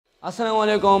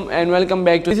Assalamualaikum and welcome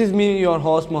back to this is me your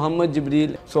host Muhammad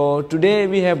Jibril. So today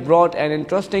we have brought an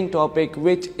interesting topic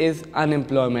which is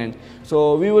unemployment.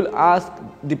 So we will ask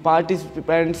the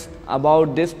participants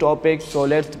about this topic, so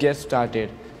let's get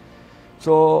started.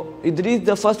 So Idris,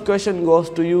 the first question goes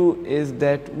to you is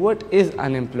that what is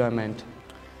unemployment?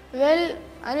 Well,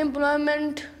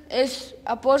 unemployment is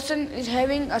a person is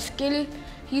having a skill,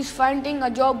 he's finding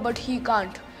a job but he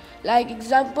can't. Like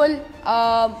example,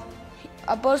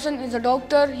 a person is a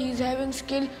doctor, he is having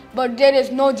skill but there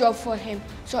is no job for him,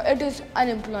 so it is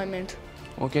unemployment.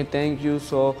 Okay, thank you.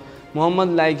 So Muhammad,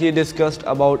 like he discussed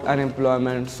about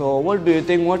unemployment, so what do you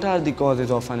think, what are the causes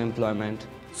of unemployment?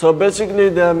 So basically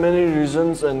there are many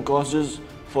reasons and causes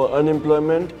for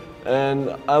unemployment, and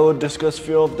I would discuss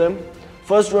few of them.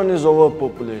 First one is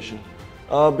overpopulation.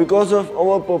 Because of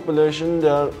overpopulation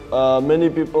there are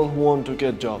many people who want to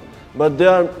get job, but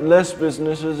there are less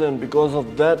businesses, and because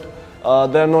of that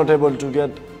they are not able to get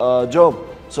a job,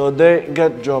 so they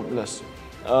get jobless,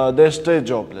 they stay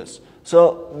jobless.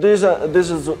 So this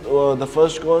is the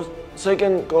first cause.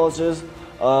 Second cause is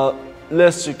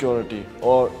less security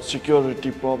or security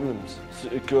problems,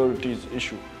 securities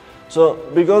issue. So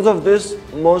because of this,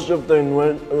 most of the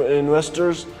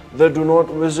investors, they do not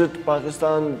visit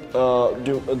Pakistan,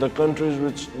 the countries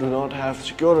which do not have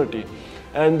security,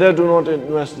 and they do not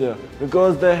invest there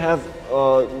because they have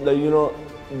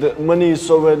the money is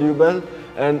so valuable,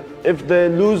 and if they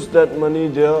lose that money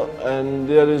there and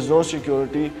there is no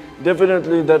security,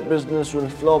 definitely that business will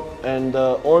flop, and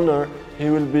the owner, he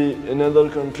will be in other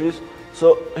countries,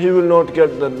 so he will not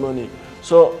get that money.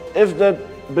 So if that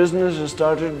business is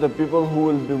started, the people who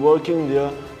will be working there,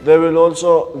 they will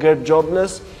also get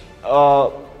jobless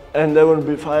and they will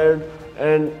be fired.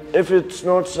 And if it's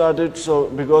not started, so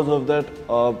because of that,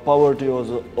 poverty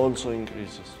also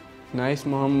increases. Nice,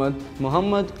 Muhammad.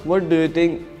 Muhammad, what do you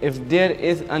think, if there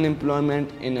is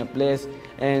unemployment in a place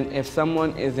and if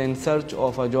someone is in search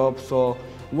of a job, so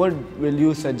what will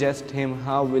you suggest him?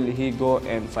 How will he go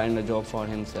and find a job for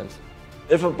himself?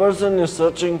 If a person is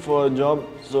searching for a job,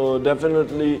 so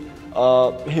definitely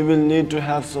he will need to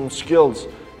have some skills,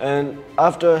 and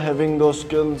after having those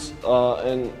skills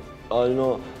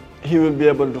he will be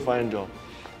able to find job.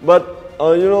 But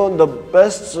the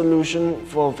best solution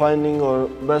for finding, or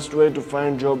best way to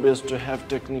find job, is to have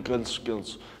technical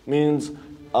skills. Means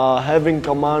having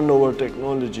command over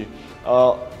technology.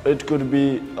 It could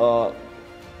be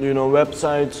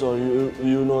websites, or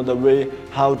the way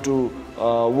how to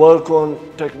work on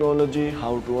technology,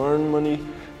 how to earn money.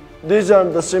 These are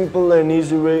the simple and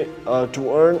easy way to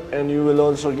earn, and you will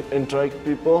also interact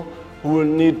people who will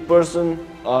need person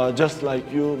just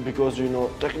like you, because you know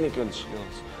technical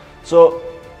skills. So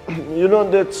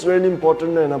that's really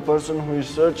important, and a person who is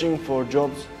searching for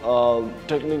jobs,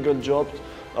 technical jobs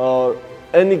or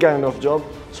any kind of job,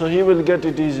 so he will get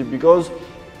it easy, because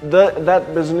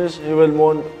that business, he will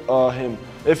want him.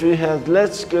 If he has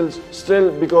less skills,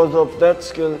 still because of that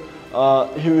skill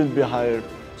he will be hired.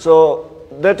 So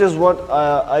that is what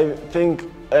I think.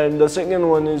 And the second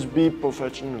one is be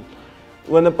professional.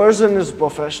 When a person is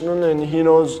professional and he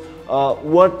knows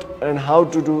what and how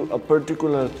to do a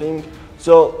particular thing,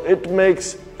 so it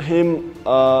makes him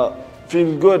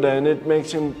feel good, and it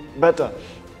makes him better,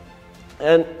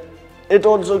 and it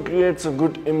also creates a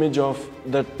good image of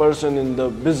that person in the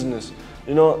business.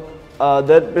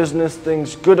 That business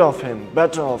thinks good of him,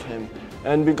 better of him,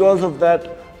 and because of that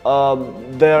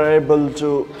they are able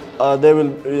to they will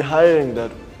be hiring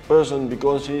that person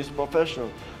because he is professional.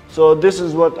 So this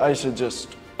is what I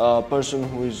suggest a person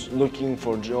who is looking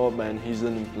for job and he's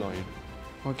unemployed.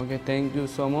 Okay, thank you.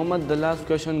 So Muhammad, the last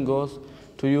question goes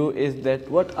to you is that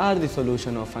what are the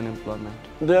solutions of unemployment?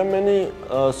 There are many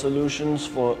solutions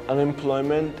for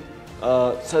unemployment,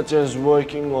 such as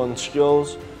working on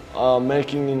skills,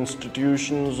 making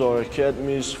institutions or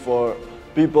academies for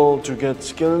people to get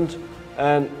skilled,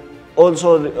 and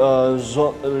also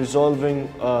resolving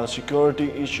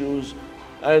security issues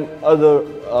and other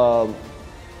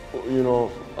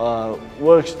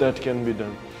works that can be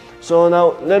done. So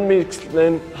now let me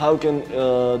explain how can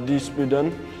this be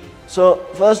done. So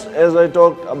first, as I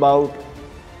talked about,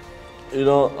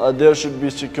 there should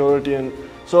be security, and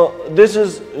so this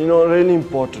is really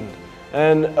important,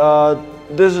 and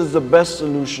this is the best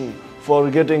solution for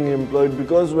getting employed,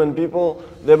 because when people,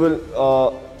 they will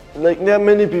there are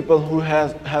many people who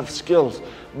have skills,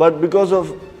 but because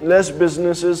of less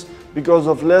businesses, because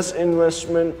of less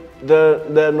investment,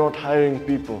 they're not hiring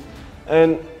people,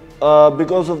 and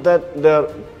because of that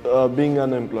they're being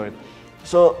unemployed.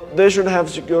 So they should have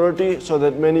security so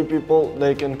that many people,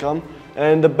 they can come,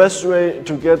 and the best way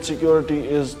to get security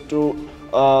is to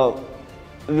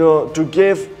to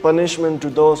give punishment to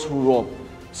those who rob,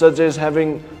 such as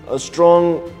having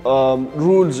strong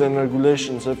rules and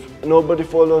regulations. If nobody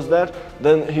follows that,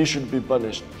 then he should be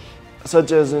punished,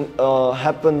 such as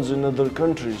happens in other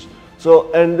countries.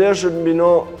 So, and there should be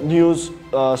no news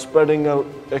spreading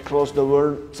across the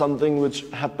world, something which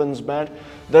happens bad.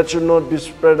 That should not be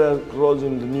spread across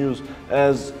in the news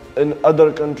as in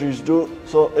other countries do.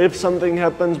 So if something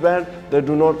happens bad, they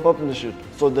do not publish it,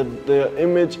 so that their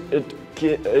image,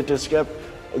 it is kept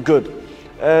good.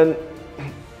 And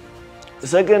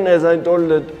second, as I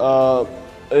told it,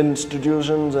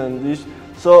 institutions and these,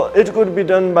 so it could be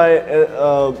done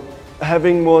by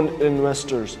having more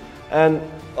investors and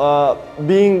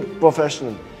being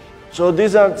professional. So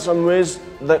these are some ways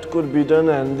that could be done,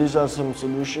 and these are some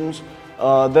solutions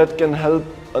that can help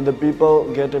the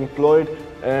people get employed,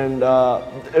 and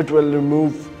it will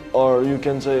remove, or you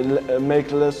can say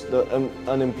make less the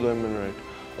unemployment rate.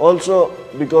 Also,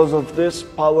 because of this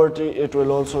poverty, it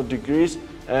will also decrease,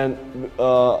 and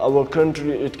our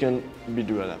country, it can be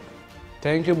developed.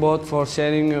 Thank you both for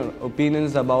sharing your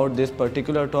opinions about this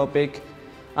particular topic.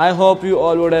 I hope you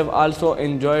all would have also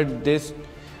enjoyed this.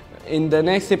 In the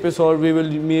next episode, we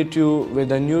will meet you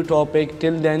with a new topic.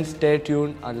 Till then, stay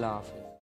tuned. Allah Hafiz.